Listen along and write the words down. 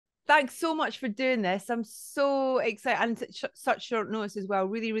thanks so much for doing this. I'm so excited and such short notice as well.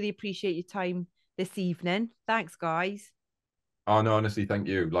 Really, really appreciate your time this evening. Thanks, guys. Oh no, honestly, thank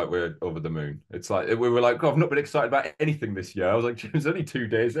you. Like we're over the moon. It's like we were like, God, I've not been excited about anything this year. I was like, it's only 2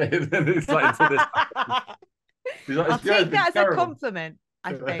 days in, and it's like until this. He's like, I'll yeah, it's take been that as a terrible. compliment,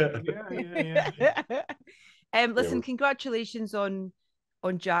 I think. Yeah. Yeah, Listen, congratulations on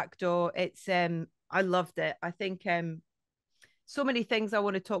Jackdaw. It's I loved it. I think so many things I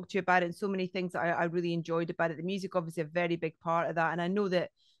want to talk to you about it, and so many things that I really enjoyed about it. The music, obviously, a very big part of that, and I know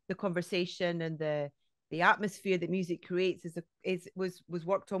that the conversation and the atmosphere that music creates was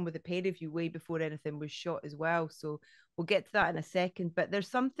worked on with the pair of you way before anything was shot as well. So we'll get to that in a second. But there's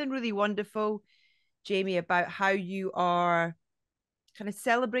something really wonderful, Jamie, about how you are kind of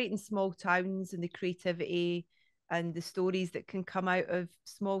celebrating small towns and the creativity and the stories that can come out of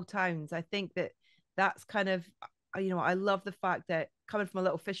small towns. I think that that's kind of, I love the fact that coming from a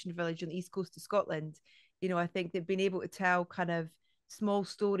little fishing village on the east coast of Scotland, I think that being able to tell kind of small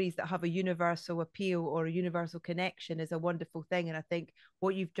stories that have a universal appeal or a universal connection is a wonderful thing. And I think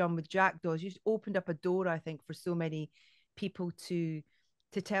what you've done with Jackdaw is you've opened up a door, I think, for so many people to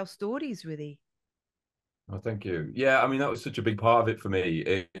tell stories, really. oh, thank you. Yeah, I mean that was such a big part of it for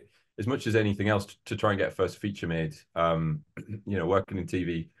me. As much as anything else, to try and get a first feature made. Working in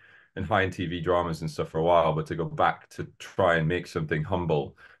TV and high-end TV dramas and stuff for a while, but to go back to try and make something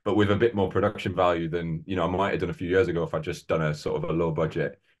humble, but with a bit more production value than I might have done a few years ago if I'd just done a sort of a low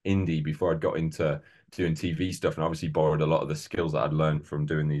budget indie before I'd got into doing TV stuff, and obviously borrowed a lot of the skills that I'd learned from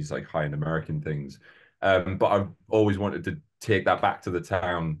doing these like high-end American things. But I've always wanted to take that back to the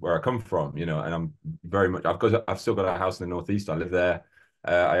town where I come from, and I'm very much, I've still got a house in the Northeast. I live there.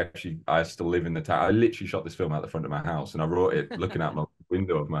 I still live in the town. I literally shot this film out the front of my house, and I wrote it looking out my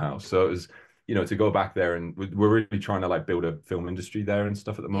window of my house. So it was, to go back there, and we're really trying to like build a film industry there and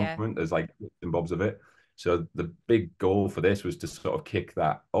stuff at the Yeah. moment. There's like bits and bobs of it. So the big goal for this was to sort of kick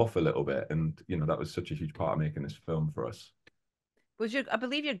that off a little bit, and that was such a huge part of making this film for us. I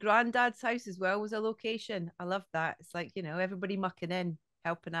believe your granddad's house as well was a location. I love that. It's like, everybody mucking in,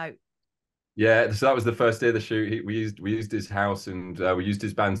 helping out. Yeah, so that was the first day of the shoot. We used his house, and we used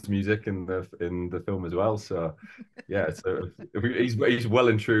his band's music in the film as well. So yeah, so he's well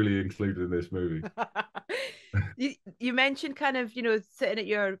and truly included in this movie. You mentioned kind of, sitting at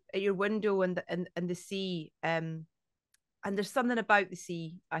your window and the sea. And there's something about the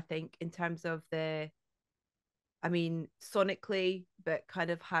sea, I think, in terms of I mean, sonically, but kind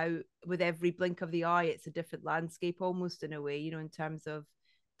of how with every blink of the eye, it's a different landscape almost in a way, in terms of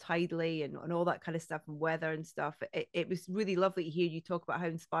tidally and all that kind of stuff and weather and stuff. It was really lovely to hear you talk about how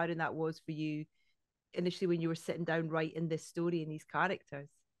inspiring that was for you initially when you were sitting down writing this story and these characters.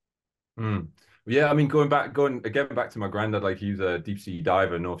 Mm. Yeah, I mean, going again back to my granddad, like he's a deep sea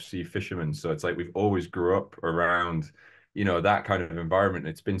diver, North Sea fisherman. So it's like we've always grew up around, that kind of environment.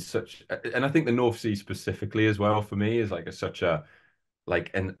 It's been such, and I think the North Sea specifically as well for me is like such a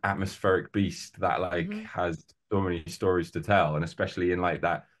like an atmospheric beast that like Mm-hmm. has so many stories to tell, and especially in like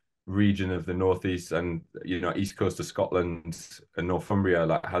that region of the northeast and east coast of Scotland and Northumbria,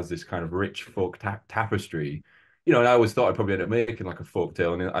 like has this kind of rich folk tapestry. And I always thought I'd probably end up making like a folk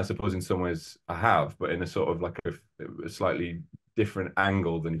tale, and I suppose in some ways I have, but in a sort of like a slightly different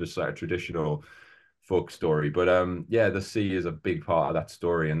angle than just like a traditional folk story. But yeah, the sea is a big part of that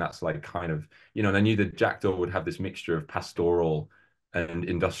story, and that's like kind of and I knew that Jackdaw would have this mixture of pastoral and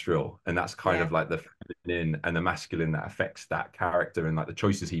industrial, and that's kind Yeah, of like the feminine and the masculine that affects that character and like the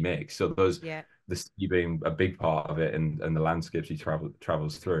choices he makes. So those yeah. the sea being a big part of it, and the landscapes he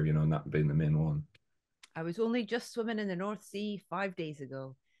travels through, and that being the main one. I was only just swimming in the North Sea 5 days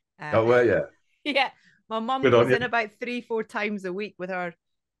ago. Oh well, yeah, Yeah, my mum good on goes you. in about 3, 4 times a week with our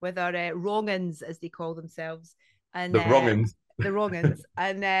wrongins as they call themselves, and The wrongins, the wrongins,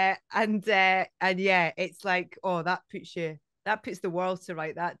 and yeah, it's like, oh, that puts the world to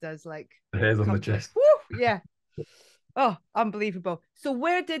right. That does, like, the hairs on the come, chest. whoo, yeah. Oh, unbelievable. So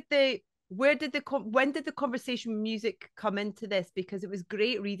when did the conversation with music come into this? Because it was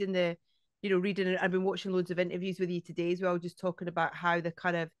great reading it. I've been watching loads of interviews with you today as well, just talking about how the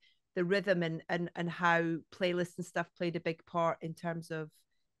kind of the rhythm and how playlists and stuff played a big part in terms of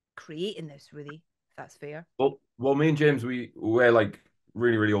creating this, really, if that's fair. Well, me and James, we're like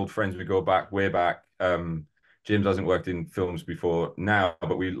really, really old friends. We go back way back. James hasn't worked in films before now,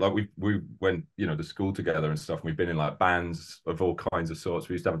 but we went to school together and stuff. And we've been in like bands of all kinds of sorts.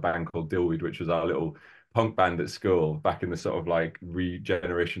 We used to have a band called Dillweed, which was our little punk band at school back in the sort of like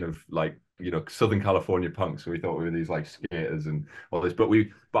regeneration of like Southern California punk. So we thought we were these like skaters and all this. But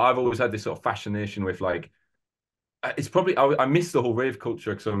I've always had this sort of fascination with like it's probably I miss the whole rave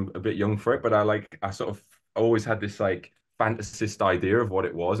culture because I'm a bit young for it, but I sort of always had this like fantasist idea of what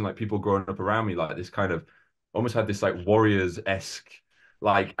it was, and like people growing up around me, like this kind of almost had this like warriors-esque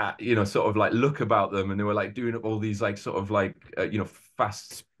sort of like look about them, and they were like doing all these like sort of like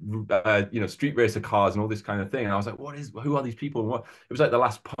fast street racer cars and all this kind of thing, and I was like, who are these people? And what it was like the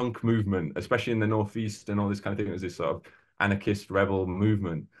last punk movement, especially in the Northeast and all this kind of thing. It was this sort of anarchist rebel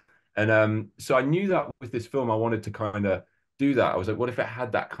movement. And so I knew that with this film, I wanted to kind of do that. I was like, what if it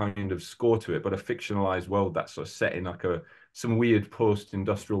had that kind of score to it, but a fictionalized world that's sort of set in like some weird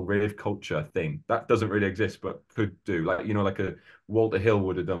post-industrial rave culture thing that doesn't really exist, but could do, like, like a Walter Hill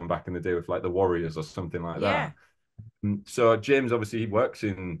would have done back in the day with like the Warriors or something like Yeah. that. So James, obviously, he works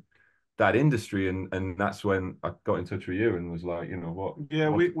in that industry, and that's when I got in touch with you and was like, Yeah,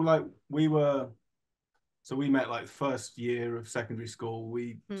 we were. So we met like first year of secondary school.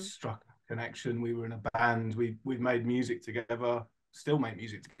 We struck a connection. We were in a band. We've made music together. Still make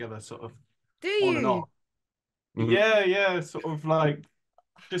music together, sort of Do on and you? off. Yeah, yeah, sort of like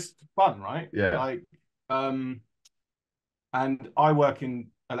just fun, right? Yeah. Like, and I work in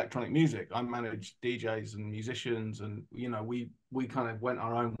electronic music. I manage DJs and musicians, and we kind of went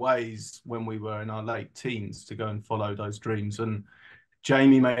our own ways when we were in our late teens to go and follow those dreams. And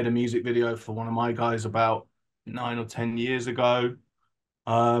Jamie made a music video for one of my guys about 9 or 10 years ago.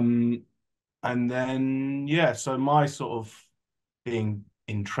 And then, yeah, so my sort of being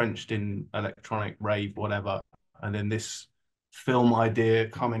entrenched in electronic rave, whatever, and then this film idea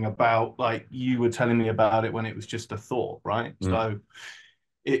coming about, like you were telling me about it when it was just a thought, right? So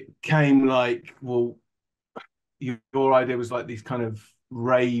it came like, well, your idea was like these kind of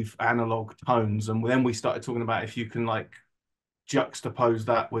rave analog tones. And then we started talking about if you can like juxtapose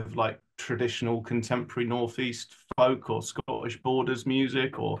that with like traditional contemporary Northeast folk or Scottish borders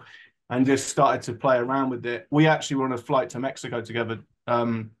music, and just started to play around with it. We actually were on a flight to Mexico together,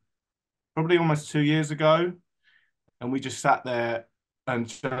 probably almost 2 years ago, and we just sat there and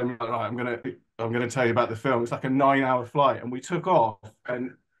said, right, I'm gonna tell you about the film. It's like a 9-hour flight, and we took off,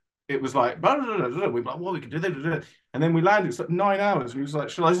 and it was like, blah, blah, blah, blah. We were like, well, we can do this. And then we landed. It's like 9 hours. And he was like,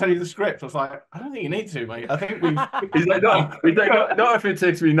 shall I tell you the script? I was like, I don't think you need to, mate. I think we've. He's like, no, not if it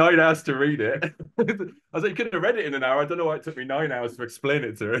takes me 9 hours to read it. I was like, you could have read it in an hour. I don't know why it took me 9 hours to explain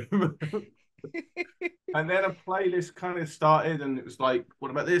it to him. And then a playlist kind of started, and it was like,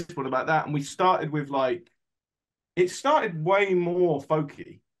 what about this? What about that? And we started with like, it started way more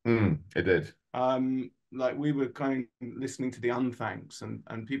folky. It did. Like we were kind of listening to the Unthanks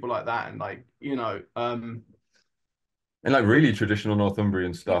and people like that, and like and like really traditional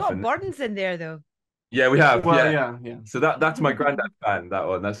Northumbrian stuff. You got Burns in there though. Yeah, we have. Well, yeah. So that's my granddad's band. That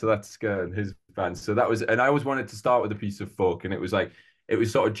one. That's his band. So that was, and I always wanted to start with a piece of folk, and it was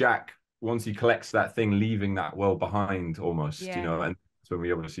sort of Jack once he collects that thing, leaving that world behind almost, and that's when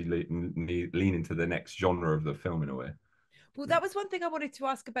we obviously lean into the next genre of the film in a way. Well, that was one thing I wanted to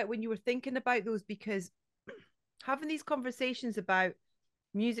ask about when you were thinking about those, because having these conversations about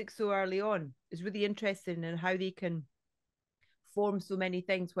music so early on is really interesting, and how they can form so many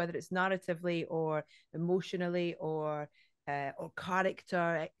things, whether it's narratively or emotionally or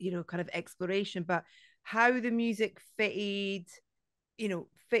character, kind of exploration, but how the music fitted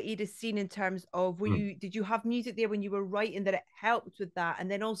a scene in terms of did you have music there when you were writing that it helped with that, and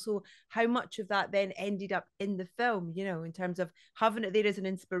then also how much of that then ended up in the film, in terms of having it there as an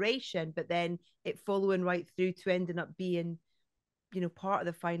inspiration, but then it following right through to ending up being part of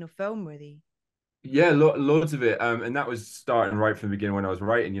the final film, really. Yeah, loads of it. And that was starting right from the beginning when I was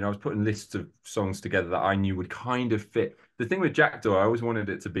writing. I was putting lists of songs together that I knew would kind of fit. The thing with Jackdaw, I always wanted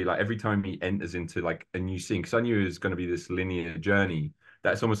it to be like every time he enters into like a new scene, because I knew it was going to be this linear journey.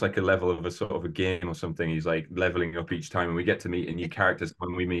 That's almost like a level of a sort of a game or something. He's like leveling up each time, and we get to meet new characters.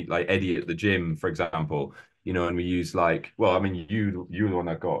 When we meet like Eddie at the gym, for example, and we use like, well, I mean, you were the one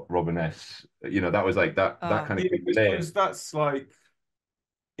that got Robin S. That was like that kind of thing. Because that's like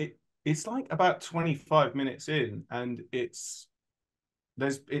it's like about 25 minutes in, and it's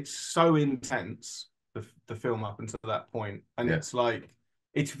so intense, the film up until that point, and it's like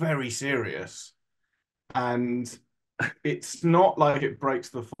it's very serious, and it's not like it breaks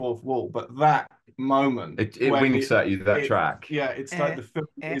the fourth wall, but that moment it winks at you, that track. Yeah, it's like the film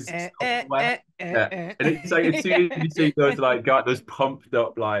is and it's like as soon as you see those like got those pumped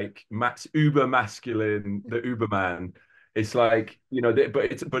up like uber masculine, the Uberman, It's like, then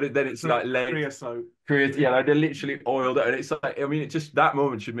it's like creosote. Yeah, like they literally oiled it, and it's like, I mean, it just, that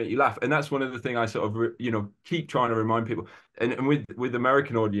moment should make you laugh, and that's one of the things I sort of keep trying to remind people, and with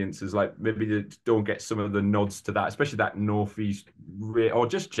American audiences, like maybe they don't get some of the nods to that, especially that northeast, or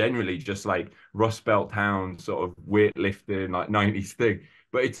just generally just like Rust Belt town sort of weightlifting like 90s thing,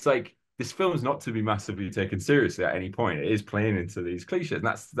 but it's like, this film's not to be massively taken seriously at any point. It is playing into these cliches, and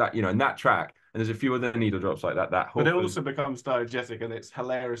that's that, in that track. And there's a few other needle drops like that. But it also becomes diegetic, and it's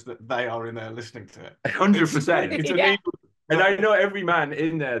hilarious that they are in there listening to it. 100%. It's Yeah. And I know every man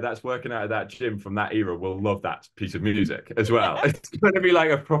in there that's working out of that gym from that era will love that piece of music as well. It's going to be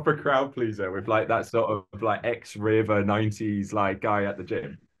like a proper crowd pleaser with like that sort of like ex-raver 90s like guy at the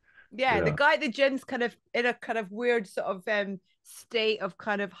gym. Yeah, the guy at the gym's kind of in a kind of weird sort of state of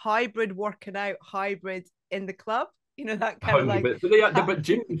kind of hybrid working out, hybrid in the club. That kind of like. But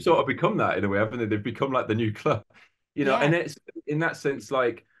gyms sort of become that in a way, haven't they? They've become like the new club, and it's in that sense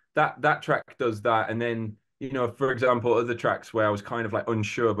like that track does that, and then for example, other tracks where I was kind of like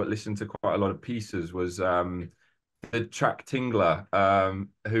unsure but listened to quite a lot of pieces was the track Tingler,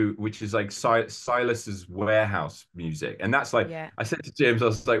 which is like Silas's warehouse music. And that's like, I said to James, I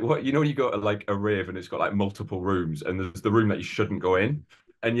was like, what, when you go to like a rave and it's got like multiple rooms and there's the room that you shouldn't go in.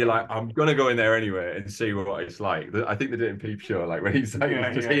 And you're like, I'm gonna go in there anyway and see what it's like. I think they did it in Peep Show, like when he's like,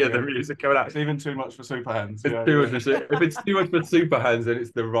 hear the music coming out. It's even too much for super hands. If it's too much for super hands, then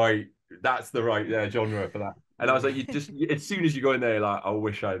it's that's the right genre for that. And I was like, as soon as you go in there, like, I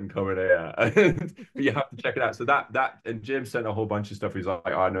wish I hadn't come in here. But you have to check it out. So and James sent a whole bunch of stuff. He's like,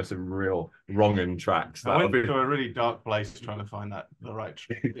 I know some real wronging tracks. I went to a really dark place trying to find the right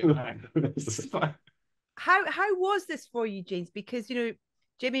track. How was this for you, James? Because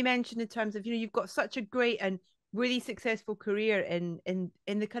Jimmy mentioned in terms of you've got such a great and really successful career in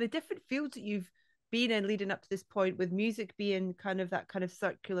the kind of different fields that you've been in leading up to this point, with music being kind of that kind of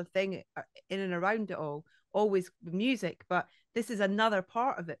circular thing in and around it all, always with music, but this is another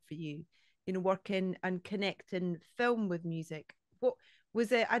part of it for you, working and connecting film with music. What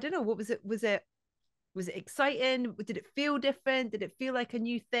was it? I don't know. What was it? Was it exciting? Did it feel different? Did it feel like a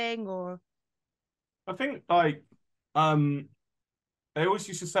new thing? Or I think like they always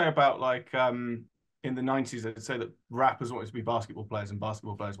used to say about like in the 90s, they'd say that rappers wanted to be basketball players and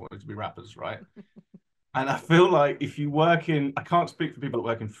basketball players wanted to be rappers, right? And I feel like if you work I can't speak for people that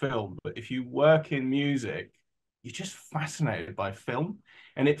work in film, but if you work in music, you're just fascinated by film.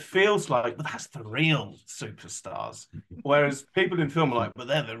 And it feels like, well, that's the real superstars. Whereas people in film are like, but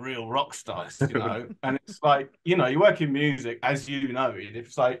they're the real rock stars, And it's like, you work in music, as you know,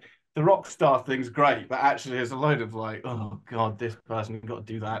 it's like, the rock star thing's great, but actually there's a load of like, oh God, this person got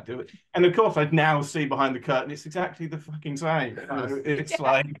to do that, do it. And of course, I'd now see behind the curtain, it's exactly the fucking same. It's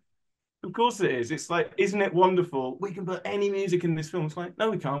like, of course it is. It's like, isn't it wonderful? We can put any music in this film. It's like,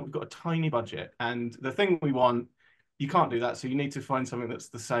 no, we can't. We've got a tiny budget. And the thing we want, you can't do that. So you need to find something that's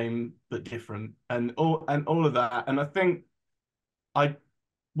the same but different, and all of that. And I think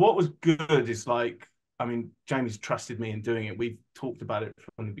what was good is like, I mean, Jamie's trusted me in doing it. We've talked about it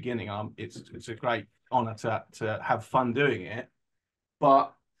from the beginning. It's a great honor to have fun doing it,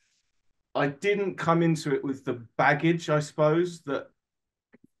 but I didn't come into it with the baggage, I suppose, that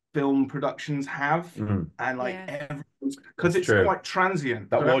film productions have, and like because it's true. Quite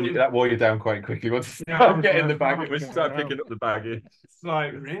transient. That wore you down quite quickly once you start getting the baggage. Once you start picking up the baggage, it's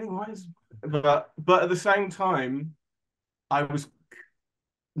like, really, but at the same time, I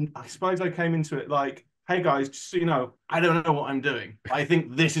suppose I came into it like, hey guys, just so you know, I don't know what I'm doing. I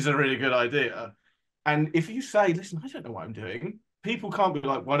think this is a really good idea. And if you say, listen, I don't know what I'm doing, people can't be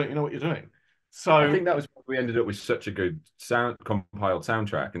like, why don't you know what you're doing? So I think that was why we ended up with such a good compiled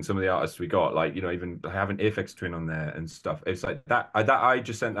soundtrack, and some of the artists we got, like, even having Aphex Twin on there and stuff. It's like that I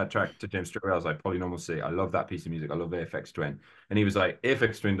just sent that track to James straight away. I was like, Polynormal Sea, I love that piece of music. I love Aphex Twin. And he was like,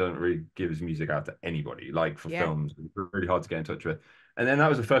 Aphex Twin doesn't really give his music out to anybody, like for films. It's really hard to get in touch with. And then that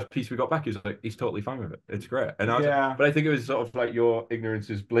was the first piece we got back. He was like, he's totally fine with it. It's great. And I was like, but I think it was sort of like your ignorance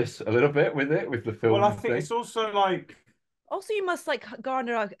is bliss a little bit with the film. Well, I think it's also like, also you must like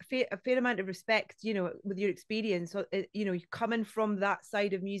garner a fair amount of respect, with your experience. So, you're coming from that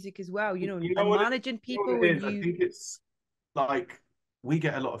side of music as well, and managing people. I think it's like, we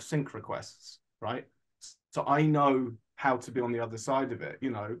get a lot of sync requests, right? So I know how to be on the other side of it,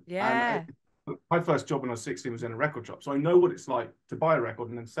 Yeah. And my first job when I was 16 was in a record shop. So I know what it's like to buy a record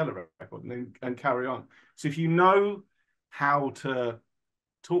and then sell a record and carry on. So if you know how to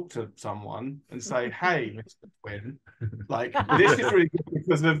talk to someone and say, hey, Mr. Twin, like, this is really good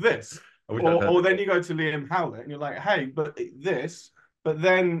because of this. Or then you go to Liam Howlett and you're like, hey, but this, but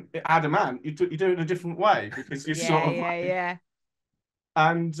then Adamant, you do it in a different way because you're sort Yeah, of yeah, like, yeah.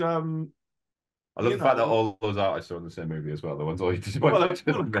 and I love you the fact that know, all those artists are in the same movie as well. The ones all you just well, went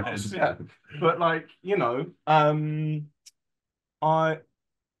to of course, yeah. But like, I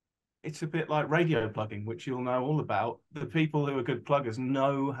it's a bit like radio plugging, which you'll know all about. The people who are good pluggers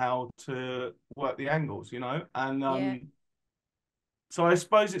know how to work the angles, and Yeah. so I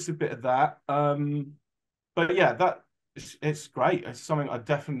suppose it's a bit of that. But yeah, it's great. It's something I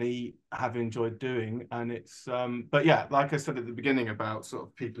definitely have enjoyed doing, and it's but yeah, like I said at the beginning about sort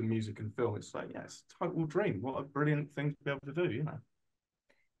of people in music and film, it's like, yeah, it's a total dream. What a brilliant thing to be able to do.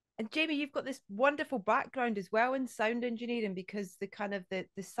 And Jamie, you've got this wonderful background as well in sound engineering, because the kind of the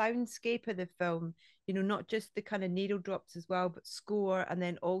soundscape of the film, not just the kind of needle drops as well, but score, and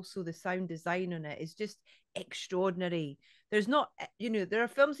then also the sound design on it is just extraordinary. There's not, there are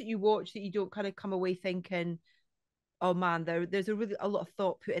films that you watch that you don't kind of come away thinking, oh man, there's a lot of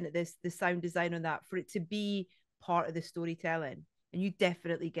thought put into this, the sound design on that, for it to be part of the storytelling. And you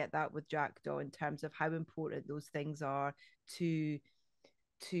definitely get that with Jackdaw in terms of how important those things are to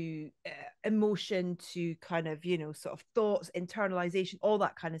emotion, to kind of sort of thoughts, internalization, all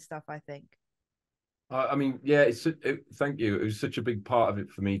that kind of stuff, I think. I mean, yeah, thank you. It was such a big part of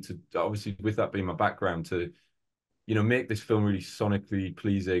it for me to, obviously, with that being my background, to make this film really sonically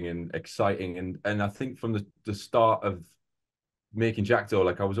pleasing and exciting. And I think from the start of making Jackdaw,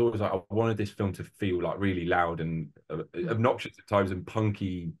 like I was always like, I wanted this film to feel like really loud and obnoxious at times and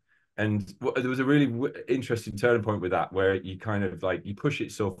punky. And there was a really interesting turning point with that, where you kind of like you push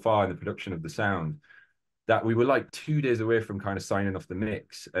it so far in the production of the sound that we were like 2 days away from kind of signing off the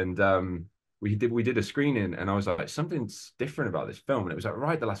mix. And we did a screening, and I was like, something's different about this film. And it was like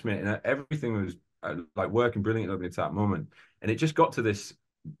right at the last minute, and everything was like working brilliantly up until that moment. And it just got to this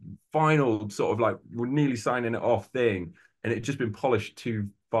final sort of like we're nearly signing it off thing, and it just been polished too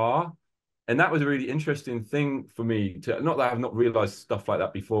far. And that was a really interesting thing for me to, not that I've not realized stuff like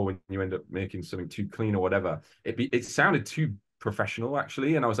that before, when you end up making something too clean or whatever. It sounded too professional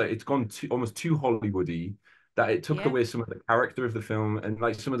actually, and I was like, it's gone almost too Hollywoody, that it took Yeah. away some of the character of the film, and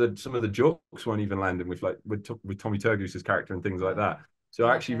like some of the jokes weren't even landing with Tommy Turgoose's character and things like Oh, that. So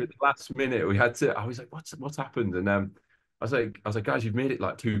love actually, it. at the last minute, I was like, what's happened? And I was like, guys, you've made it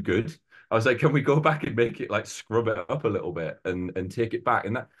like too good. I was like, can we go back and make it like scrub it up a little bit and take it back?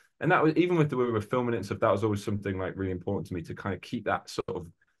 And that was, even with the way we were filming it and stuff, that was always something like really important to me, to kind of keep that sort of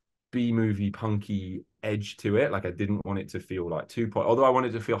B-movie punky edge to it. Like I didn't want it to feel like too although I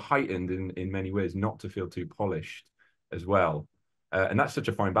wanted to feel heightened in many ways, not to feel too polished as well. And that's such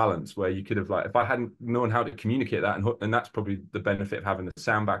a fine balance, where you could have, like, if I hadn't known how to communicate that, and that's probably the benefit of having the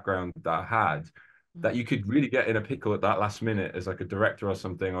sound background that I had, that you could really get in a pickle at that last minute as like a director or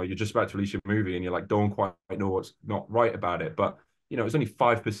something, or you're just about to release your movie and you're like, don't quite know what's not right about it. But it's only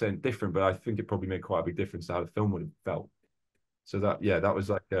 5% different, but I think it probably made quite a big difference to how the film would have felt. So that was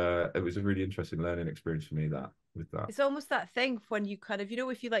like it was a really interesting learning experience for me, that with that. It's almost that thing when you kind of,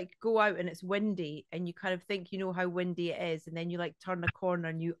 if you like go out and it's windy and you kind of think how windy it is, and then you like turn a corner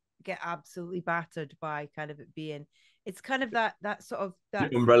and you get absolutely battered by kind of it being, it's kind of that sort of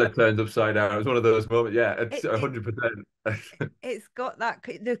that The umbrella turns upside down. It was one of those moments. Yeah, it's it, 100%. it's got that,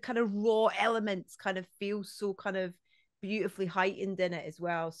 the kind of raw elements kind of feel so kind of beautifully heightened in it as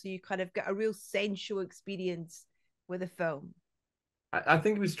well, so you kind of get a real sensual experience with a film. I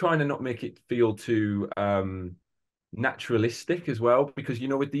think it was trying to not make it feel too naturalistic as well, because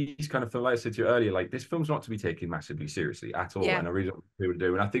with these kind of films, like I said to you earlier, like this film's not to be taken massively seriously at all, Yeah. and I really don't want people to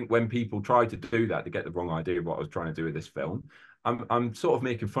do. And I think when people try to do that, they get the wrong idea of what I was trying to do with this film. I'm sort of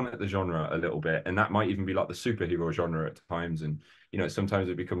making fun at the genre a little bit, and that might even be like the superhero genre at times, and sometimes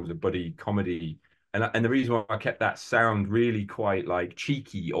it becomes a buddy comedy. And the reason why I kept that sound really quite like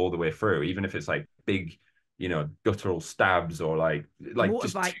cheeky all the way through, even if it's like big, guttural stabs, or like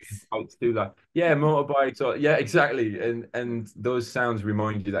just Motorbikes. do that. Yeah, motorbikes, or yeah, exactly. And those sounds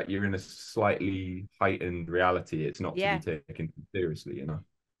remind you that you're in a slightly heightened reality. It's not to be Yeah. taken seriously.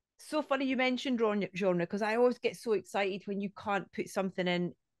 So funny you mentioned genre, because I always get so excited when you can't put something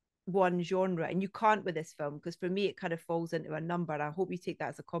in one genre, and you can't with this film, because for me it kind of falls into a number. I hope you take that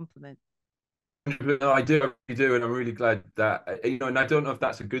as a compliment. No, I do, and I'm really glad that and I don't know if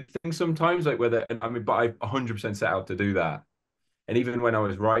that's a good thing sometimes, like whether, and I mean, but I 100% set out to do that. And even when I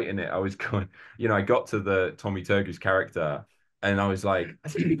was writing it, I was going, I got to the Tommy Turgoose character, and I was like,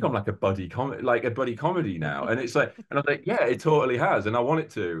 has it become like a buddy comedy now? And it's like, and I was like, yeah, it totally has, and I want it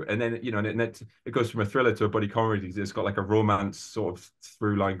to. And then and it goes from a thriller to a buddy comedy. It's got like a romance sort of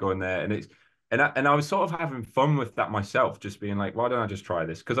through line going there, and And I was sort of having fun with that myself, just being like, why don't I just try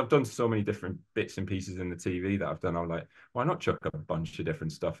this? Because I've done so many different bits and pieces in the TV that I've done. I'm like, why not chuck a bunch of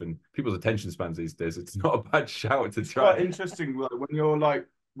different stuff? And people's attention spans these days, it's not a bad shout to try. Quite interesting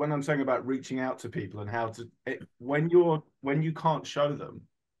when I'm saying about reaching out to people and how to when you can't show them,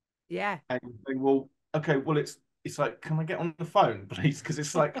 Yeah. and you think, well, okay, well, it's like, can I get on the phone, please? Because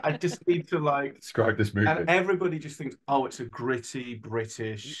it's like I just need to like describe this movie, and everybody just thinks, oh, it's a gritty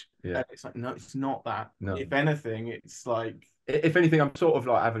British. Yeah. And it's like, no, it's not that. No. If anything, it's like, if anything, I'm sort of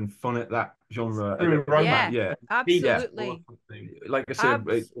like having fun at that genre. Romance. Yeah, absolutely. Like I said,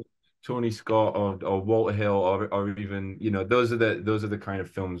 Tony Scott or Walter Hill or even, you know, those are the kind of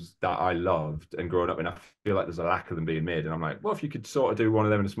films that I loved and growing up, and I feel like there's a lack of them being made. And I'm like, well, if you could sort of do one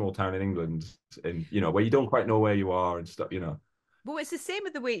of them in a small town in England, and you know, where you don't quite know where you are and stuff, you know. Well, it's the same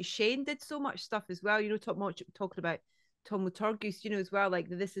with the way Shane did so much stuff as well. You know, talking about Tom Turgoose, you know, as well, like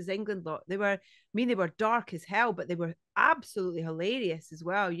the This Is England lot. They were, I mean, they were dark as hell, but they were absolutely hilarious as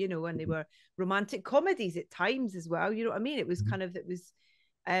well, you know, and they were romantic comedies at times as well. You know what I mean? It was kind of,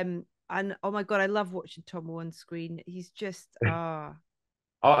 and oh my God, I love watching Tom on screen. He's just, I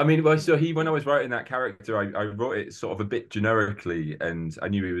mean, well, so when I was writing that character, I wrote it sort of a bit generically, and I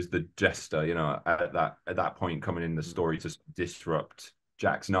knew he was the jester, you know, at that point coming in the story to disrupt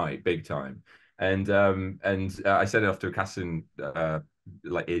Jack's night big time. And I sent it off to a casting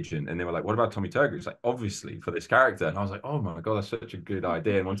like agent, and they were like, "What about Tommy Turgoose?" It's like, obviously for this character, and I was like, "Oh my God, that's such a good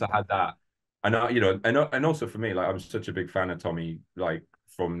idea." And once I had that, I know, you know, and also for me, like I was such a big fan of Tommy, like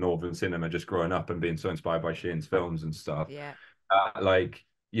from Northern cinema, just growing up and being so inspired by Shane's films and stuff. Yeah. Like,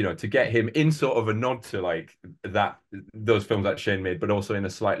 you know, to get him in sort of a nod to like those films that Shane made, but also in a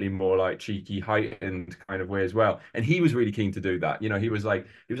slightly more like cheeky, heightened kind of way as well. And he was really keen to do that. You know, he was like,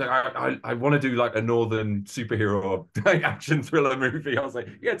 I want to do like a Northern superhero like, action thriller movie. I was like,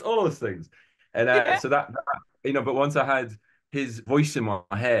 yeah, it's all those things. And so that, you know, but once I had his voice in my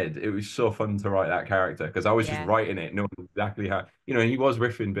head, it was so fun to write that character because I was just writing it, knowing exactly how, you know, he was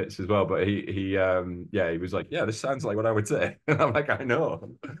riffing bits as well, but he was like, yeah, this sounds like what I would say. And I'm like, I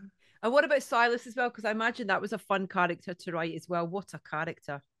know. And what about Silas as well? Because I imagine that was a fun character to write as well. What a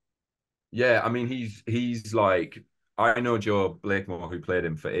character. Yeah, I mean, he's like, I know Joe Blakemore, who played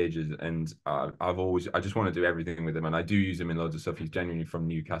him for ages, and I just want to do everything with him, and I do use him in loads of stuff. He's genuinely from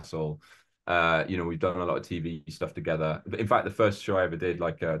Newcastle. You know, we've done a lot of TV stuff together. In fact, the first show I ever did,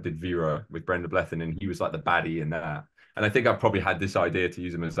 did Vera with Brenda Blethyn, and he was like the baddie in that. And I think I've probably had this idea to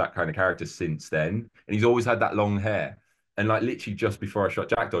use him as that kind of character since then. And he's always had that long hair. And like literally just before I shot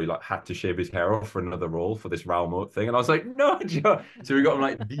Jackdaw, he like had to shave his hair off for another role for this Raoul Moat thing. And I was like, no, Joe. So we got him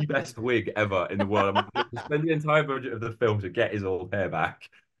like the best wig ever in the world. I'm like, spend the entire budget of the film to get his old hair back.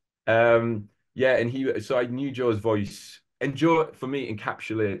 Yeah, and so I knew Joe's voice. And Joe, for me,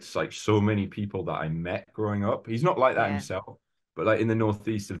 encapsulates like so many people that I met growing up. He's not like that himself, but like in the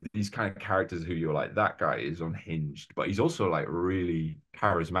Northeast of these kind of characters who you're like, that guy is unhinged, but he's also like really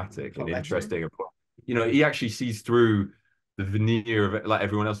charismatic and interesting. You know, he actually sees through the veneer of it, like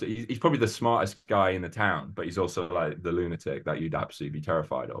everyone else. He's probably the smartest guy in the town, but he's also like the lunatic that you'd absolutely be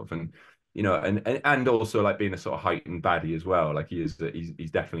terrified of. And you know, and also like being a sort of heightened baddie as well. Like he's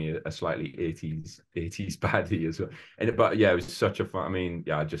definitely a slightly 80s baddie as well. But yeah, it was such a fun. I mean,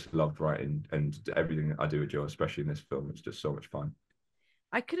 yeah, I just loved writing and everything I do with Joe, especially in this film. It's just so much fun.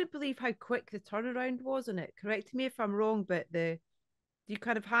 I couldn't believe how quick the turnaround was on it. Correct me if I'm wrong, but you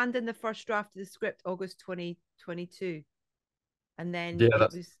kind of hand in the first draft of the script August 2022, and then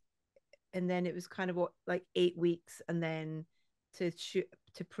it was kind of what, like 8 weeks, and then to shoot,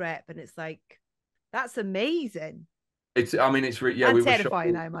 to prep, and it's like, that's amazing. I mean, it's really, yeah, and we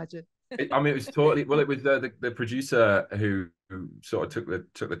terrifying, I imagine. I mean, it was totally, well, it was the producer who sort of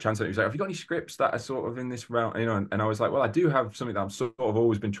took the chance on it. He was like, have you got any scripts that are sort of in this round, you know? And I was like, well, I do have something that I'm sort of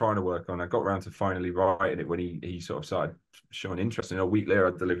always been trying to work on. I got around to finally writing it when he sort of started showing interest. And a week later,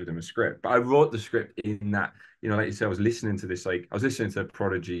 I delivered him a script. But I wrote the script in that, you know, like you said, I was listening to this, like I was listening to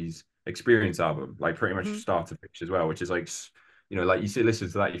Prodigy's Experience album, like pretty much start to finish as well, which is like, you know, like you see,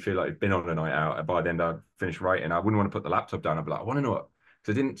 listen to that, you feel like you've been on a night out. And by the end, I finished writing. I wouldn't want to put the laptop down. I'd be like, I want to know what,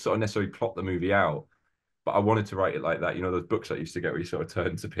 because I didn't sort of necessarily plot the movie out, but I wanted to write it like that. You know, those books I used to get where you sort of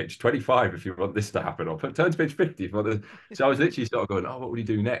turn to page 25 if you want this to happen, or turn to page 50 for the. So I was literally sort of going, oh, what would he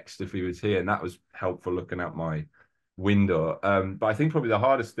do next if he was here? And that was helpful looking out my window. But I think probably the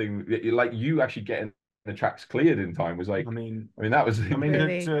hardest thing, like you actually getting the tracks cleared in time, was like, I mean that was. I mean,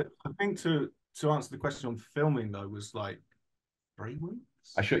 really? I think to answer the question on filming though was like, 3 weeks.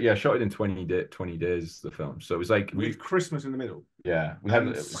 I shot it in 20 days, the film. So it was like with Christmas in the middle. Yeah, we and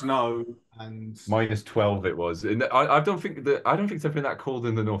had snow and -12 it was. And I don't think it's ever been that cold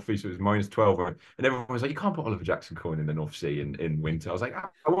in the North Sea, so it was -12. And everyone was like, you can't put Oliver Jackson Cohen in the North Sea in winter. I was like, I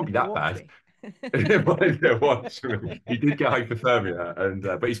won't be that bad. He did get hypothermia, and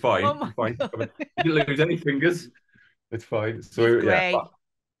but he's fine. Oh my He's fine. God. He didn't lose any fingers. It's fine. So He's great.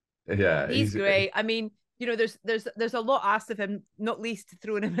 Yeah, he's great. I mean, you know, there's a lot asked of him, not least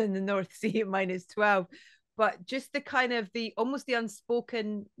throwing him in the North Sea at -12, but just the kind of the almost the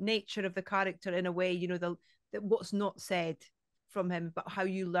unspoken nature of the character in a way, you know, the what's not said from him, but how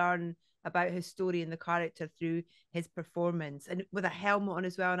you learn about his story and the character through his performance, and with a helmet on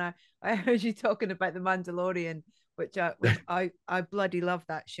as well. And I heard you talking about the Mandalorian, which I bloody love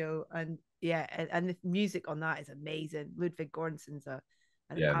that show. And yeah, and the music on that is amazing. Ludwig Göransson's an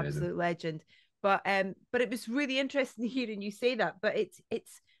absolute legend. But it was really interesting hearing you say that. But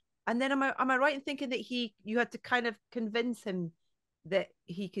it's and then am I right in thinking that you had to kind of convince him that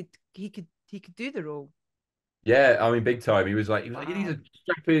he could do the role? Yeah, I mean, big time. He was like, you need a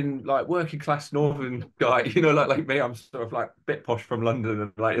strapping, like, working class northern guy, you know, like me. I'm sort of like a bit posh from London,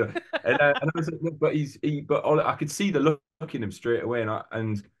 and like, and I was like, but I could see the look in him straight away, and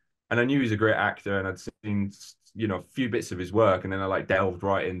I knew he was a great actor, and I'd seen, you know, a few bits of his work, and then I like delved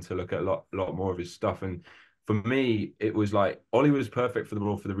right in to look at a lot more of his stuff. And for me, it was like Ollie was perfect for the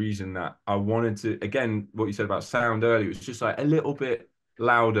role for the reason that I wanted to, again, what you said about sound earlier, it was just like a little bit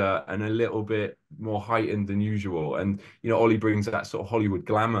louder and a little bit more heightened than usual. And you know, Ollie brings that sort of Hollywood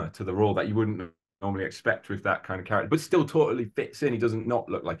glamour to the role that you wouldn't normally expect with that kind of character, but still totally fits in. He doesn't not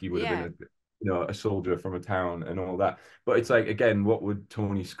look like he would have been a soldier from a town and all that. But it's like, again, what would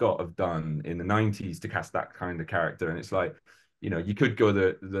Tony Scott have done in the 90s to cast that kind of character? And it's like, you know, you could go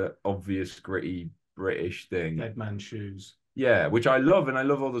the obvious gritty British thing, Dead Man's Shoes. Yeah, which I love, and I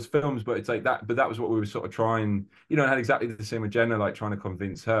love all those films, but it's like that. But that was what we were sort of trying, you know, and had exactly the same with Jenna, like trying to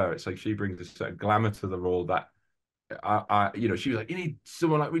convince her. It's like she brings a certain glamour to the role that you know, she was like, you need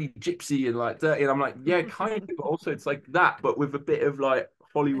someone like really gypsy and like dirty, and I'm like, yeah, kind of, but also it's like that, but with a bit of like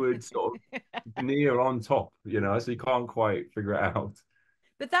Hollywood sort of veneer on top, you know, so you can't quite figure it out.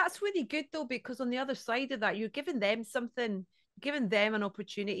 But that's really good though, because on the other side of that, you're giving them something, giving them an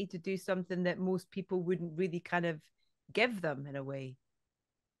opportunity to do something that most people wouldn't really kind of give them in a way.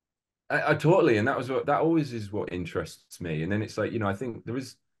 I totally, and that always is what interests me. And then it's like, you know, I think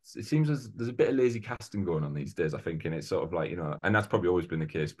it seems there's a bit of lazy casting going on these days, I think, and it's sort of like, you know, and that's probably always been the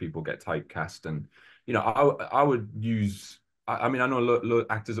case. People get typecast, and you know, I would use. I mean, I know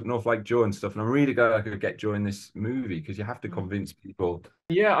actors up north like Joe and stuff, and I'm really glad I could get Joe in this movie because you have to convince people.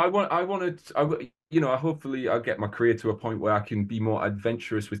 Yeah, you know, hopefully I'll get my career to a point where I can be more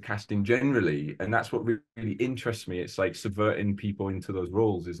adventurous with casting generally. And that's what really interests me. It's like subverting people into those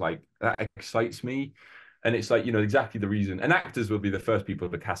roles is like, that excites me. And it's like, you know, exactly the reason. And actors will be the first people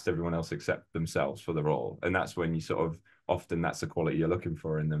to cast everyone else except themselves for the role. And that's when you sort of, often that's the quality you're looking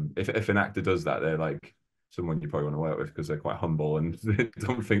for in them. If an actor does that, they're like someone you probably want to work with because they're quite humble and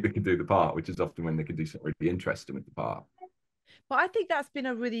don't think they can do the part, which is often when they can do something really interesting with the part. But I think that's been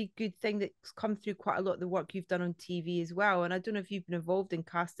a really good thing that's come through quite a lot of the work you've done on TV as well. And I don't know if you've been involved in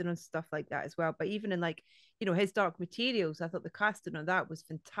casting and stuff like that as well. But even in like, you know, His Dark Materials, I thought the casting on that was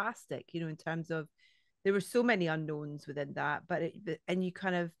fantastic, you know, in terms of there were so many unknowns within that. And you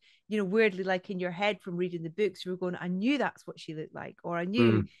kind of, you know, weirdly, like in your head from reading the books, you were going, I knew that's what she looked like. Or I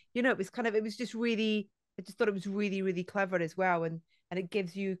knew, you know, it was just really, I just thought it was really, really clever as well. And it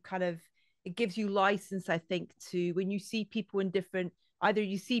gives you it gives you license, I think, to when you see people in different, either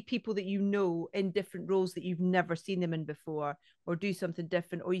you see people that you know in different roles that you've never seen them in before, or do something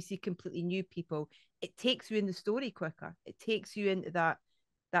different, or you see completely new people. It takes you in the story quicker. It takes you into that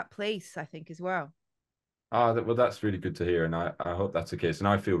place, I think, as well. Well, that's really good to hear, and I hope that's the case. And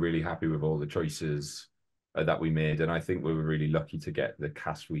I feel really happy with all the choices that we made, and I think we were really lucky to get the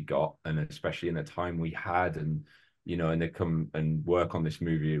cast we got, and especially in the time we had, and you know, and they come and work on this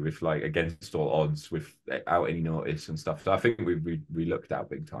movie with like against all odds, without any notice and stuff. So I think we looked out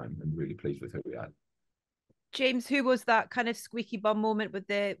big time, and really pleased with who we had. James, who was that kind of squeaky bum moment with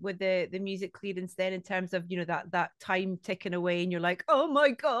the music clearance then, in terms of, you know, that time ticking away, and you're like, oh my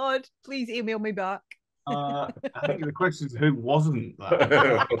God, please email me back. I think the question is who wasn't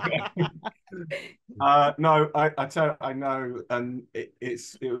that? No, I know, and it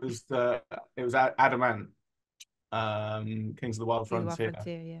was Adamant, Kings of the Wild Frontier.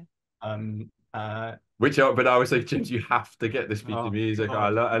 Yeah. But I was like, James, you have to get this piece of music. I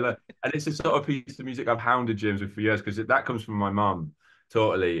love, and it's a sort of piece of music I've hounded James with for years because that comes from my mum.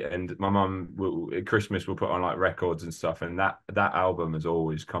 Totally. And my mum will at Christmas will put on like records and stuff, and that album has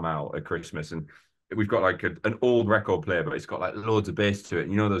always come out at Christmas. And we've got like an old record player, but it's got like loads of bass to it.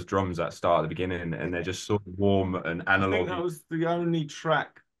 You know those drums that start at the beginning, and they're just so warm and I think analog. that was the only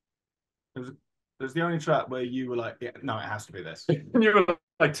track. It was the only track where you were like, yeah, no, it has to be this. And you were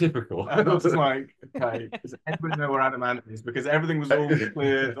like typical. And I was like, okay, does everybody know where Adamant is? Because everything was all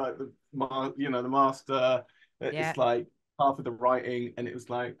clear, like the master. It's like half of the writing, and it was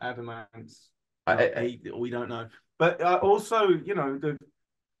like Adamant's. We don't know. But also, the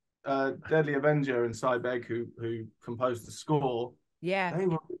Deadly Avenger and Cy Begg, who composed the score. Yeah, they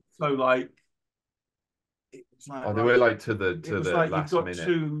were so like. It was like they were like to the like last you've got minute.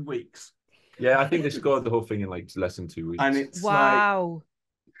 2 weeks. Yeah, I think they scored the whole thing in like less than 2 weeks. And it's wow.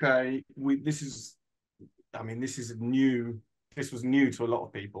 Like, okay, this is new. This was new to a lot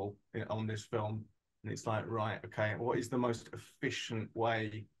of people on this film. And it's like, right, okay, what is the most efficient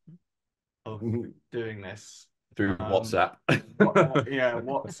way of doing this? Through WhatsApp.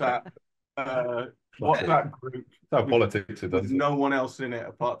 WhatsApp. WhatsApp group. That's politics. With no one else in it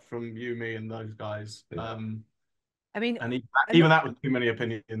apart from you, me, and those guys. Yeah. I mean, and even that was too many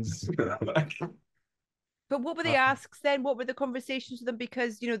opinions. But what were the asks then? What were the conversations with them?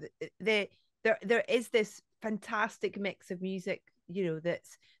 Because there is this fantastic mix of music,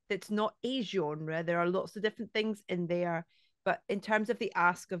 that's not a genre. There are lots of different things in there, but in terms of the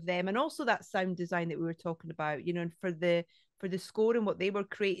ask of them, and also that sound design that we were talking about, and for the score and what they were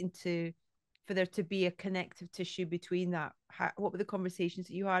creating for there to be a connective tissue between that. What were the conversations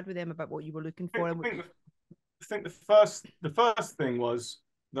that you had with them about what you were looking for? I think the first thing was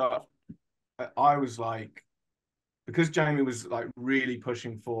that I was like, because Jamie was like really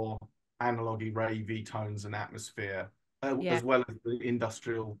pushing for analogy, ravey tones and atmosphere, as well as the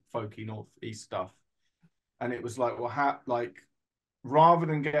industrial, folky northeast stuff, and it was like, well, rather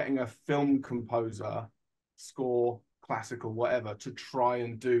than getting a film composer score classical whatever to try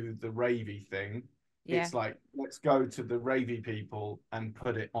and do the ravey thing, it's like, let's go to the ravey people and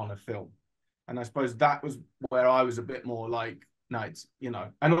put it on a film. And I suppose that was where I was a bit more like, no, it's,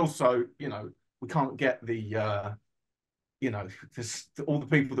 and also, we can't get the, all the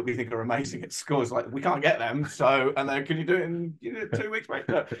people that we think are amazing at scores, like, we can't get them. So, and then can you do it in 2 weeks, mate?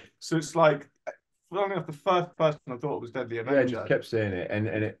 So it's like, funny enough, the first person I thought was Deadly Avenger. Yeah, just kept saying it. And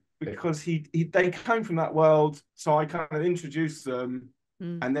it because they came from that world. So I kind of introduced them.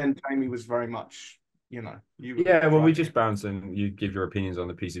 And then Jamie was very much, we just bounce and you give your opinions on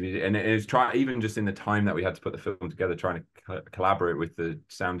the piece of music, and it was even just in the time that we had to put the film together, trying to collaborate with the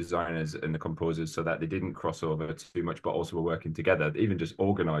sound designers and the composers so that they didn't cross over too much, but also were working together. Even just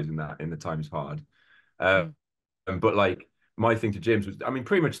organizing that in the time is hard. But like my thing to James was, I mean,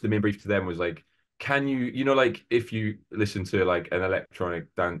 pretty much the main brief to them was like, can you, like if you listen to like an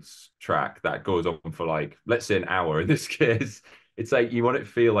electronic dance track that goes on for like, let's say an hour in this case, it's like you want it to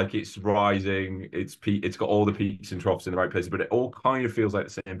feel like it's rising, it's got all the peaks and troughs in the right places, but it all kind of feels like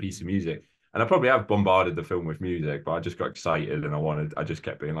the same piece of music. And I probably have bombarded the film with music, but I just got excited and I just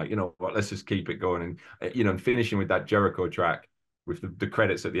kept being like, what, let's just keep it going. And and finishing with that Jericho track with the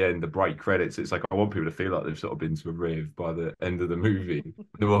credits at the end, the bright credits. It's like I want people to feel like they've sort of been to a rave by the end of the movie.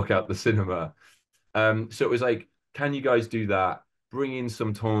 They walk out the cinema. So it was like, can you guys do that? Bring in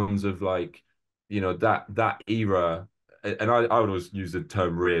some tones of like, that era. And I would always use the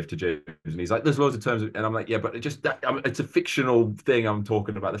term rave to James, and he's like, there's loads of terms, and I'm like, yeah, but it's a fictional thing I'm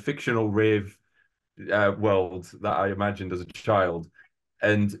talking about, the fictional rave world that I imagined as a child,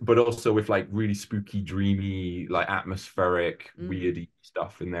 but also with like really spooky, dreamy, like atmospheric, weirdy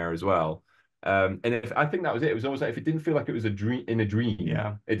stuff in there as well. And I think that was it. It was almost like if it didn't feel like it was a dream,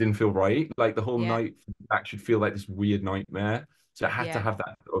 it didn't feel right. Like the whole night back should feel like this weird nightmare. So it had to have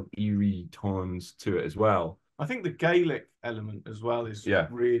that sort of eerie tones to it as well. I think the Gaelic element as well is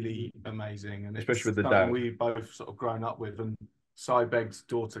really amazing, and especially with the dad we both sort of grown up with. And Cy Begg's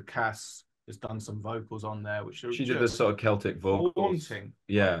daughter Cass has done some vocals on there, which are she did the sort of Celtic vocals. Haunting.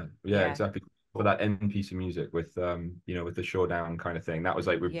 Yeah, exactly. For that end piece of music with with the showdown kind of thing. That was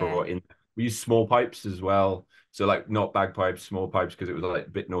like we brought in. We used small pipes as well, so like not bagpipes, small pipes, because it was like a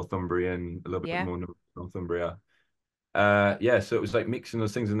bit Northumbrian, a little bit more Northumbria. So it was like mixing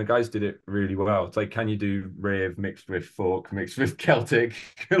those things, and the guys did it really well. It's like, can you do rave mixed with folk, mixed with Celtic,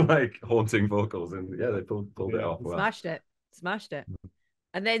 like haunting vocals? And they pulled it off well. Smashed it.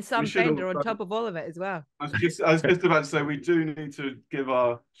 And then Sam Fender on top of all of it as well. I was just about to say, we do need to give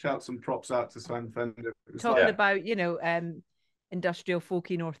our shouts and props out to Sam Fender. Talking about industrial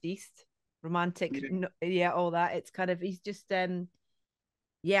folky northeast, romantic, all that. It's kind of, he's just I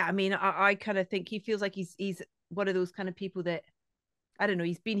mean, I kind of think he feels like he's one of those kind of people that I don't know,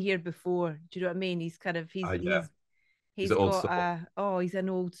 he's been here before. Do you know what I mean? He's kind of Yeah, he's he's an old got soul. he's an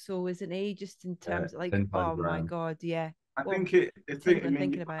old soul, isn't he? Just in terms of like, 10 times oh my around. God, yeah. I Well, think I tingling mean,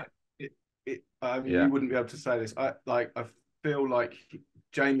 thinking about it. I mean, Yeah. you wouldn't be able to say this. I feel like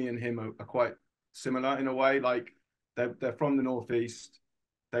Jamie and him are quite similar in a way. Like they're from the Northeast.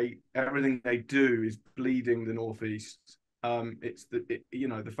 Everything they do is bleeding the Northeast. It's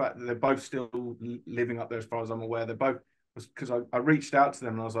the fact that they're both still living up there, as far as I'm aware. They're both, because I reached out to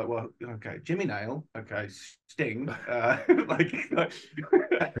them and I was like, well, okay, Jimmy Nail, okay, Sting,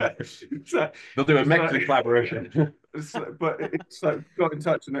 so, They'll do a Mexican collaboration. but it's like got in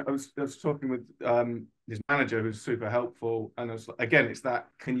touch, and I was talking with his manager, who's super helpful, and I was again, it's that,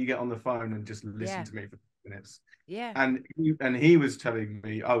 can you get on the phone and just listen Yeah. to me for minutes? Yeah. And he was telling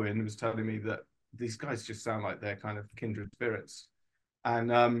me, Owen was telling me, that these guys just sound like they're kind of kindred spirits.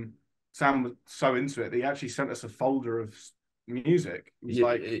 And Sam was so into it that he actually sent us a folder of music. He's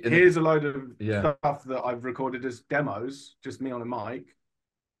like, here's a load of stuff that I've recorded as demos, just me on a mic.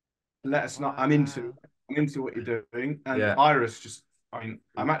 Let us know. I'm into what you're doing. And Iris just, I mean,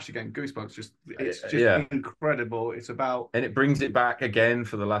 I'm actually getting goosebumps. It's just incredible. It's about, and it brings it back again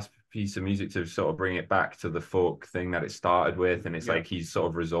for the last piece of music to sort of bring it back to the folk thing that it started with, and it's like he's sort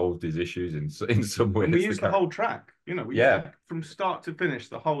of resolved his issues in some ways. And we used the whole track, we used from start to finish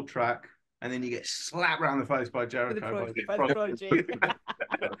the whole track, and then you get slapped around the face by Jericho. By the Prodigy.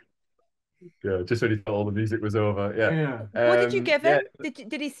 Yeah, just when he thought all the music was over. Yeah. What did you give him?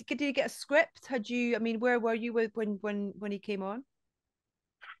 Did he get a script? Had you? I mean, where were you when he came on?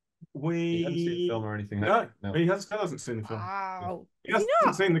 He hasn't seen the film or anything. No, he hasn't seen the film. Wow. He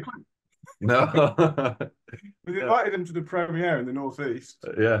hasn't seen the clip. No. We invited him to the premiere in the Northeast.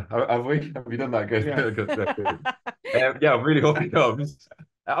 Yeah, have we? Have you done that? Good. Yeah, I really hope he comes.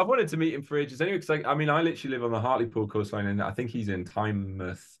 I've wanted to meet him for ages anyway, because I literally live on the Hartlepool coastline, and I think he's in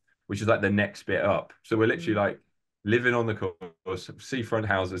Tynemouth, which is like the next bit up. So we're literally like living on the coast, seafront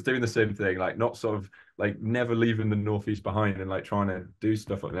houses, doing the same thing, like not sort of like never leaving the Northeast behind, and like trying to do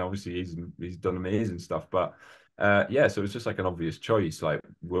stuff. And obviously he's done amazing stuff, but so it was just like an obvious choice. Like,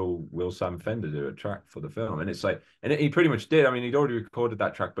 will Sam Fender do a track for the film? And it's like, and he pretty much did. I mean, he'd already recorded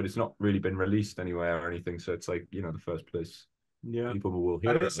that track, but it's not really been released anywhere or anything. So it's like, the first place people will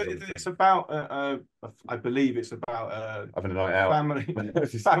hear it. It's about I believe it's about having a night out,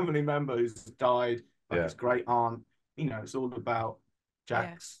 family member who's died, like his great aunt. It's all about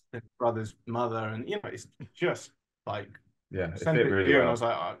Jack's brother's mother, and it's just like sent it really well. And I was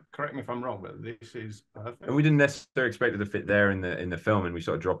like, correct me if I'm wrong, but this is perfect. And we didn't necessarily expect it to fit there in the film, and we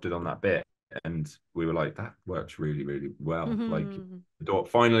sort of dropped it on that bit, and we were like, that works really, really well. Like,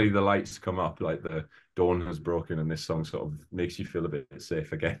 finally the lights come up, like the dawn has broken, and this song sort of makes you feel a bit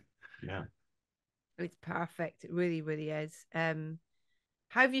safe again. Yeah, it's perfect. It really, really is. How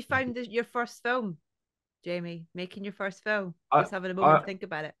have you found your first film, Jamie? Making your first film? Just having a moment to think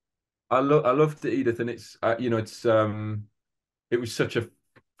about it. I loved it, Edith, and it's it was such a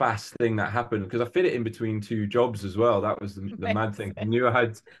fast thing that happened, because I fit it in between two jobs as well. That was the mad thing. I knew I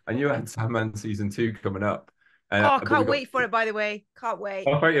had Sandman season 2 coming up. Can't wait for it, by the way. Can't wait.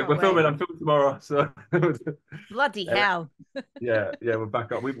 Oh, yeah, we're filming. I'm filming tomorrow. So bloody hell. yeah, we're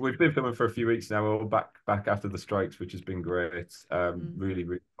back up. We've been filming for a few weeks now. We're back after the strikes, which has been great. Really,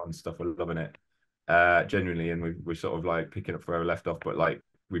 really fun stuff. We're loving it. Genuinely, and we're sort of like picking up where we left off, but like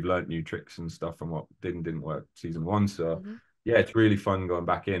we've learned new tricks and stuff from what didn't work season 1. So yeah, it's really fun going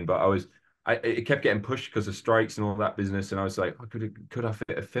back in. But it kept getting pushed because of strikes and all that business, and I was like, could I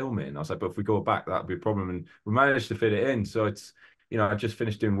fit a film in? I was like, but if we go back, that'd be a problem, and we managed to fit it in. So it's, I just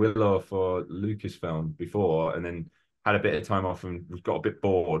finished doing Willow for Lucasfilm before, and then had a bit of time off and got a bit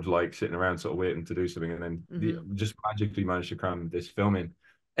bored, like sitting around sort of waiting to do something, and then just magically managed to cram this film in.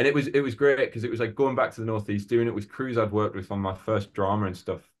 And it was great, because it was like going back to the Northeast, doing it with crews I'd worked with on my first drama and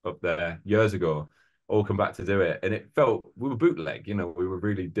stuff up there years ago, all come back to do it. And it felt, we were bootleg, we were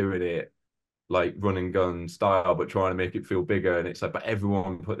really doing it like run and gun style, but trying to make it feel bigger. And it's like, but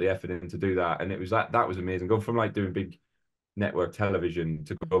everyone put the effort in to do that. And it was that was amazing. Going from like doing big network television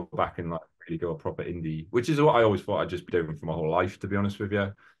to go back and like really go a proper indie, which is what I always thought I'd just be doing for my whole life, to be honest with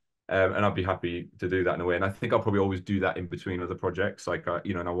you. And I'd be happy to do that in a way. And I think I'll probably always do that in between other projects. Like,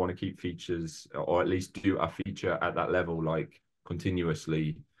 and I want to keep features, or at least do a feature at that level, like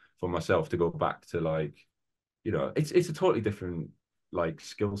continuously for myself, to go back to like, it's a totally different like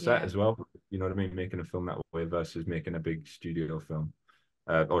skill set as well. You know what I mean? Making a film that way versus making a big studio film,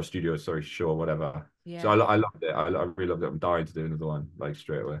 show or whatever. Yeah. So I loved it. I really loved it. I'm dying to do another one, like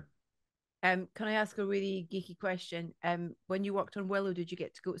straight away. Can I ask a really geeky question? When you worked on Willow, did you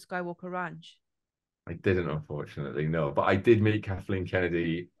get to go to Skywalker Ranch? I didn't, unfortunately, no. But I did meet Kathleen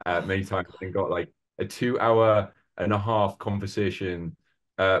Kennedy Oh many my times God. and got like a 2 hour and a half conversation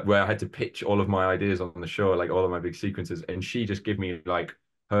where I had to pitch all of my ideas on the show, like all of my big sequences. And she just gave me like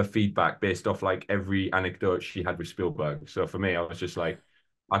her feedback based off like every anecdote she had with Spielberg. So for me, I was just like,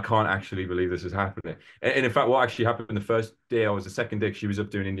 I can't actually believe this is happening. And in fact, what actually happened the first day, I was the second day, 'cause she was up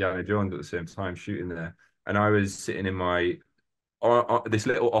doing Indiana Jones at the same time, shooting there. And I was sitting in my this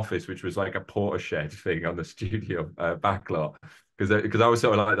little office, which was like a porter shed thing on the studio backlot. Because I was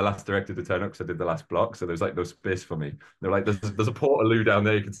sort of like the last director to turn up because I did the last block, so there's like no space for me. They're like, there's a portaloo down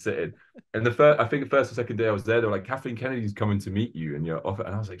there you can sit in. And I think the first or second day I was there, they were like, Kathleen Kennedy's coming to meet you in your office,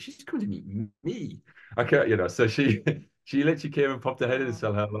 and I was like, she's coming to meet me. I can't, you know. So she she literally came and popped her head in and Oh,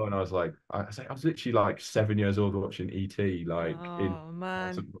 said hello, and I was literally like 7 years old watching ET, like in, oh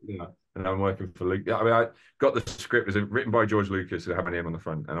man. you know, and I'm working for Luke. I mean, I got the script, it was written by George Lucas, it had my name on the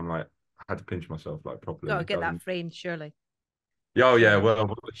front, and I'm like, I had to pinch myself like Got properly. to get that framed, surely. Yeah, oh yeah, Surely. well,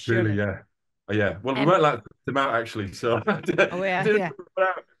 truly, Surely. yeah. Oh, yeah. Well, we Um, weren't allowed to put them out actually, so I oh yeah, didn't yeah. put them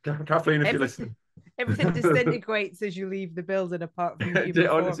out. Kathleen, if you're Everything listening. everything disintegrates as you leave the building apart from you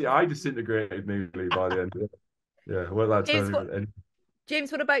before. Honestly, I disintegrated nearly by the end. Yeah, well, that's James, what and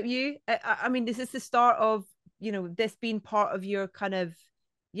James, what about you? I mean, is this the start of, this being part of your kind of,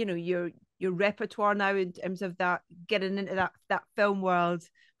 your repertoire now in terms of that getting into that film world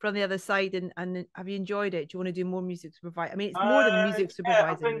from the other side, and have you enjoyed it? Do you want to do more music supervising? I mean, it's more than music Yeah,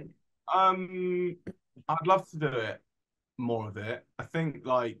 I supervising, think really. I'd love to do it, more of it. I think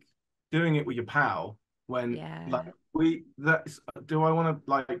like doing it with your pal when like Yeah. we that's do I want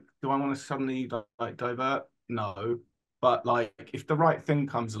to suddenly like divert? No. But like if the right thing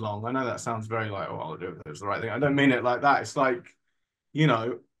comes along, I know that sounds very like, oh, I'll do it if it's the right thing. I don't mean it like that. It's like, you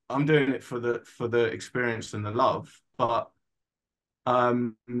know, I'm doing it for the experience and the love. But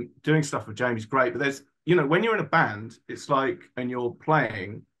um doing stuff with Jamie's great. But there's, when you're in a band, it's like, and you're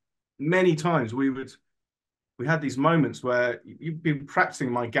playing, many times we had these moments where you'd be practicing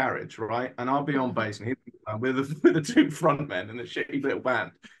in my garage, right? And I'll be on bass and he'd be with the two front men in a shitty little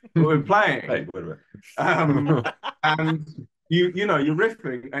band. But we're hey, playing, wait a um, minute. and you're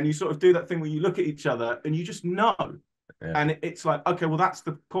riffing and you sort of do that thing where you look at each other and you just know. Yeah, And it's like, okay, well, that's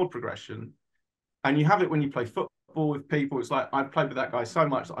the chord progression. And you have it when you play football with people. It's like, I've played with that guy so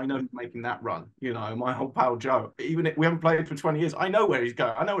much that I know he's making that run. My whole pal Joe, even if we haven't played for 20 years, I know where he's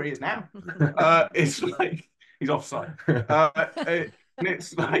going. I know where he is now. It's like he's offside. And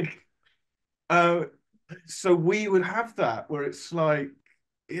it's like, uh, so we would have that where it's like,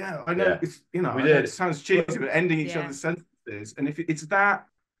 yeah, I know yeah, it's, we I know it did. sounds cheesy, but ending each Yeah. other's sentences. And if it's that,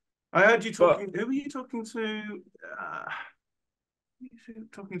 I heard you But talking, who were you talking to?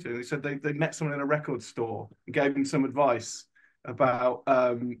 Talking to? They said they met someone in a record store and gave him some advice about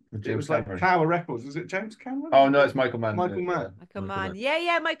it James was like Cameron. Tower Records. Was it James Cameron? Oh no, it's Michael Mann. Michael Yeah, Mann. My Michael command. Mann. Yeah,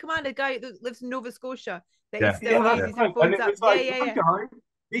 yeah, my command, a guy that lives in Nova Scotia that he Yeah, still Yeah, that's yeah. uses and right. And phones it up. was Yeah, like, yeah, that yeah. guy,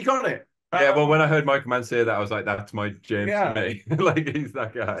 he got it. Yeah, well, when I heard Michael Mann say that, I was like, "That's my James to Yeah. me." Like he's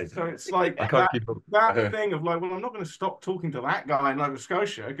that guy. So it's like I can't keep up. that thing of like, well, I'm not going to stop talking to that guy in Nova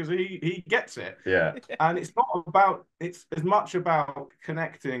Scotia because he gets it. Yeah, And it's as much about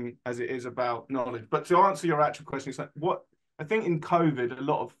connecting as it is about knowledge. But to answer your actual question, it's like what I think in COVID, a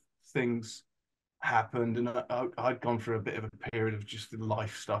lot of things happened, and I'd gone through a bit of a period of just the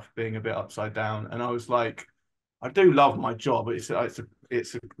life stuff being a bit upside down. And I was like, I do love my job. It's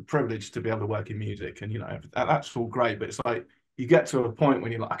a privilege to be able to work in music, and that's all great. But it's like you get to a point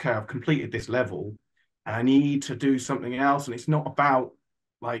when you're like, okay, I've completed this level, and I need to do something else. And it's not about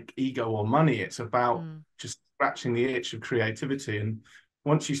like ego or money. It's about just scratching the itch of creativity. And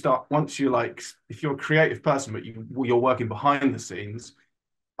once you're like, if you're a creative person, but you're working behind the scenes,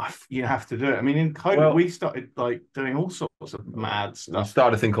 you have to do it. I mean, in COVID, well, we started like doing all sorts of mad we stuff.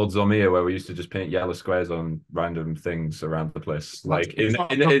 started a thing called Zomia where we used to just paint yellow squares on random things around the place, like in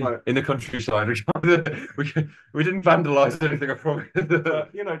the countryside. We didn't vandalize anything. I promise.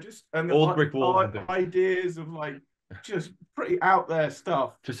 Just and Old brick walls and things. ideas of like just pretty out there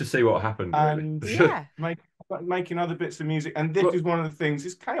stuff, Just to see what happened. and Really. Yeah. making other bits of music. And this is one of the things.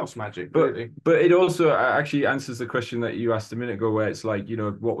 It's chaos magic, really. But it also actually answers the question that you asked a minute ago, where it's like,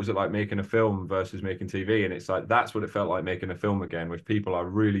 what was it like making a film versus making TV? And it's like that's what it felt like making a film again with people I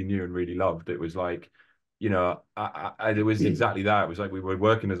really knew and really loved. It was like, it was exactly that. It was like we were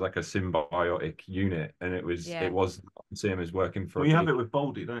working as like a symbiotic unit, and it was Yeah. the same as working for. Well, you have it with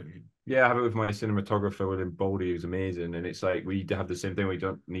Baldy, don't you? Yeah, I have it with my cinematographer, William Baldy, who's amazing. And it's like we have the same thing. We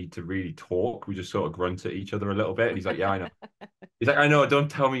don't need to really talk. We just sort of grunt at each other a little bit. And he's like, yeah, I know. He's like, I know, don't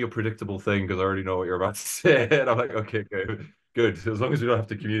tell me your predictable thing because I already know what you're about to say. And I'm like, okay, good. good, as long as we don't have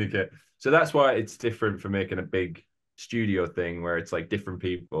to communicate. So that's why it's different from making a big studio thing where it's like different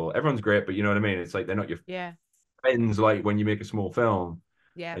people. Everyone's great, but you know what I mean? It's like they're not your friends like when you make a small film.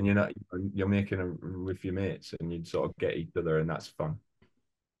 Yeah. And you're making them with your mates and you'd sort of get each other, and that's fun.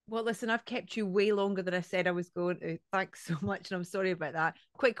 Well, listen, I've kept you way longer than I said I was going to. Thanks so much, and I'm sorry about that.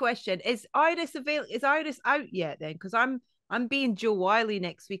 Quick question: Is Iris out yet? Then, because I'm being Joe Wiley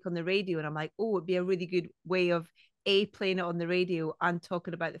next week on the radio, and I'm like, oh, it'd be a really good way of playing it on the radio and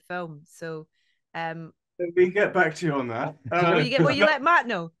talking about the film. So, we get back to you on that. You let Matt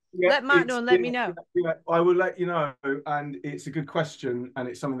know. Yeah, let Matt know and let me know. Yeah, I will let you know, and it's a good question, and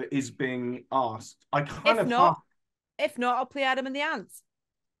it's something that is being asked. If not, I'll play Adam and the Ants.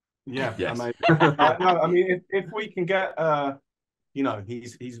 Yeah, yes. No, I mean, if we can get,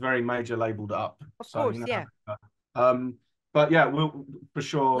 he's very major labeled up. Of course, yeah. But yeah, we'll for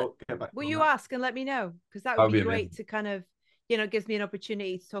sure get back. Will you ask and let me know? Because that would be great to kind of, it gives me an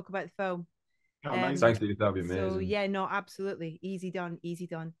opportunity to talk about the film. Thanks, Edith. That'd be amazing. So yeah, no, absolutely, easy done.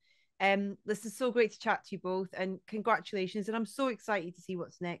 This is so great to chat to you both, and congratulations. And I'm so excited to see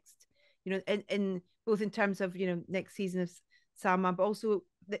what's next. In both in terms of next season of Sandman, but also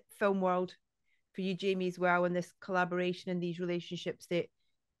the film world for you, Jamie, as well, and this collaboration and these relationships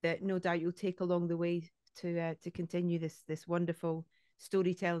that no doubt you'll take along the way to continue this wonderful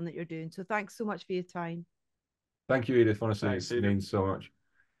storytelling that you're doing. So thanks so much for your time. Thank you, Edith. Honestly, it means so much.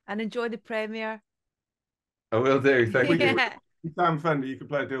 And enjoy the premiere. I will do. Thank you. Sam Fender, you can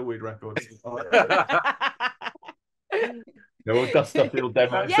play a Dillweed record. No, we'll dust up the old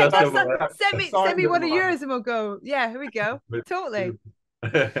demo. Yeah, send me one of yours and we'll go. Yeah, here we go. Totally.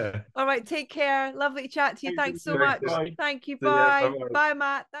 All right, take care. Lovely to chat to you. Thanks so much. Thank you. Bye. Bye,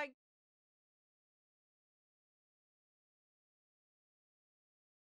 Matt. Thanks.